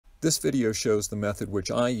This video shows the method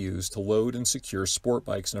which I use to load and secure sport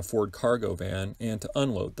bikes in a Ford cargo van and to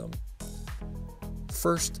unload them.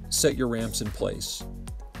 First, set your ramps in place.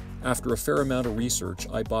 After a fair amount of research,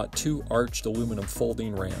 I bought 2 arched aluminum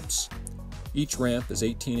folding ramps. Each ramp is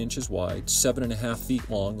 18 inches wide, 7.5 feet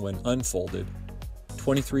long when unfolded,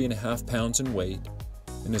 23.5 pounds in weight,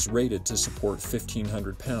 and is rated to support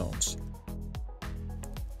 1,500 pounds.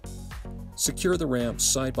 Secure the ramps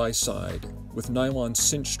side by side with nylon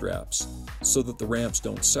cinch straps so that the ramps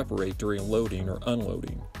don't separate during loading or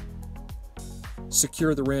unloading.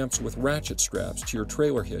 Secure the ramps with ratchet straps to your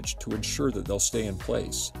trailer hitch to ensure that they'll stay in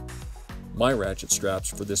place. My ratchet straps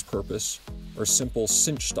for this purpose are simple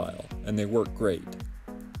cinch style, and they work great.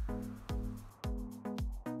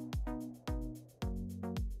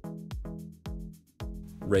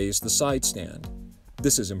 Raise the side stand.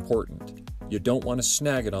 This is important. You don't want to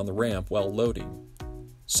snag it on the ramp while loading.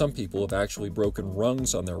 Some people have actually broken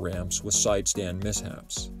rungs on their ramps with side stand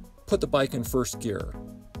mishaps. Put the bike in first gear.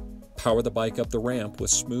 Power the bike up the ramp with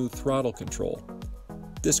smooth throttle control.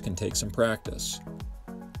 This can take some practice.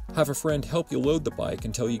 Have a friend help you load the bike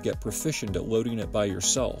until you get proficient at loading it by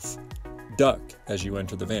yourself. Duck as you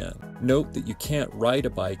enter the van. Note that you can't ride a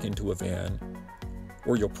bike into a van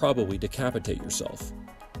or you'll probably decapitate yourself.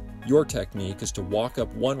 Your technique is to walk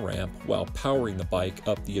up one ramp while powering the bike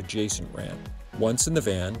up the adjacent ramp. Once in the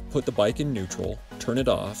van, put the bike in neutral, turn it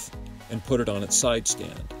off, and put it on its side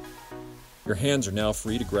stand. Your hands are now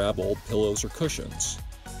free to grab old pillows or cushions.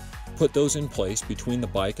 Put those in place between the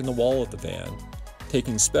bike and the wall of the van,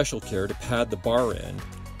 taking special care to pad the bar end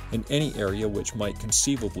in any area which might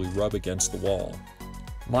conceivably rub against the wall.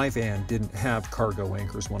 My van didn't have cargo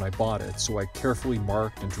anchors when I bought it, so I carefully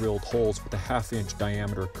marked and drilled holes with a 1/2-inch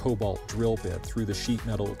diameter cobalt drill bit through the sheet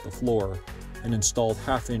metal of the floor and installed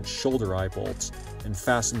 1/2-inch shoulder eye bolts and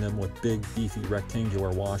fastened them with big, beefy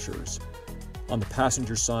rectangular washers. On the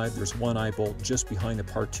passenger side, there's one eye bolt just behind the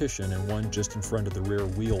partition and one just in front of the rear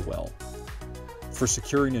wheel well. For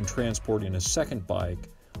securing and transporting a second bike,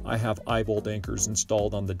 I have eye bolt anchors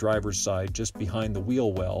installed on the driver's side just behind the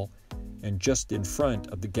wheel well and just in front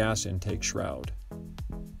of the gas intake shroud.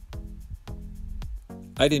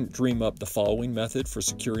 I didn't dream up the following method for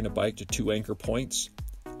securing a bike to 2 anchor points.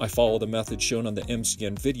 I follow the method shown on the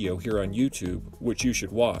MCN video here on YouTube, which you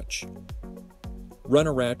should watch. Run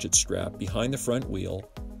a ratchet strap behind the front wheel,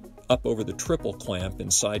 up over the triple clamp in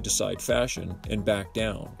side-to-side fashion, and back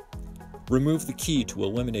down. Remove the key to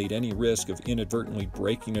eliminate any risk of inadvertently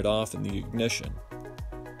breaking it off in the ignition.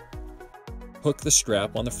 Hook the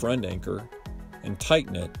strap on the front anchor and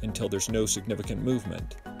tighten it until there's no significant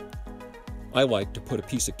movement. I like to put a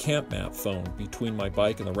piece of camp map foam between my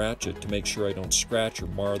bike and the ratchet to make sure I don't scratch or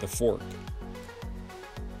mar the fork.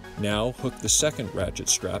 Now hook the second ratchet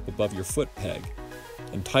strap above your foot peg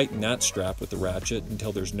and tighten that strap with the ratchet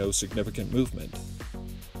until there's no significant movement.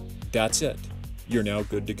 That's it. You're now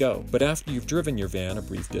good to go. But after you've driven your van a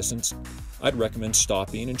brief distance, I'd recommend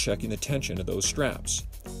stopping and checking the tension of those straps.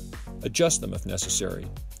 Adjust them if necessary.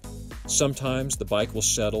 Sometimes the bike will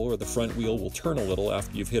settle or the front wheel will turn a little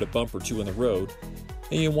after you've hit a bump or two in the road,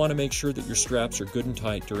 and you want to make sure that your straps are good and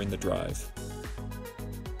tight during the drive.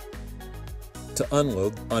 To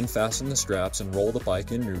unload, unfasten the straps and roll the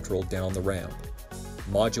bike in neutral down the ramp.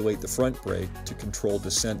 Modulate the front brake to control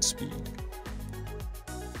descent speed.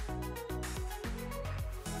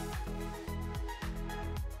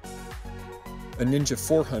 A Ninja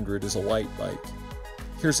 400 is a light bike.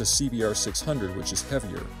 Here's a CBR 600 which is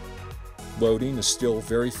heavier. Loading is still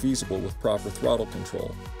very feasible with proper throttle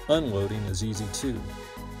control. Unloading is easy too.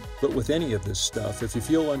 But with any of this stuff, if you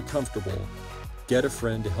feel uncomfortable, get a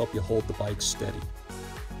friend to help you hold the bike steady.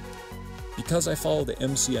 Because I follow the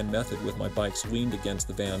MCN method with my bikes leaned against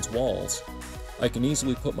the van's walls, I can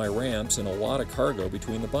easily put my ramps and a lot of cargo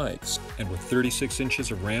between the bikes. And with 36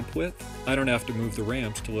 inches of ramp width, I don't have to move the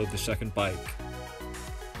ramps to load the second bike.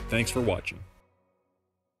 Thanks for watching.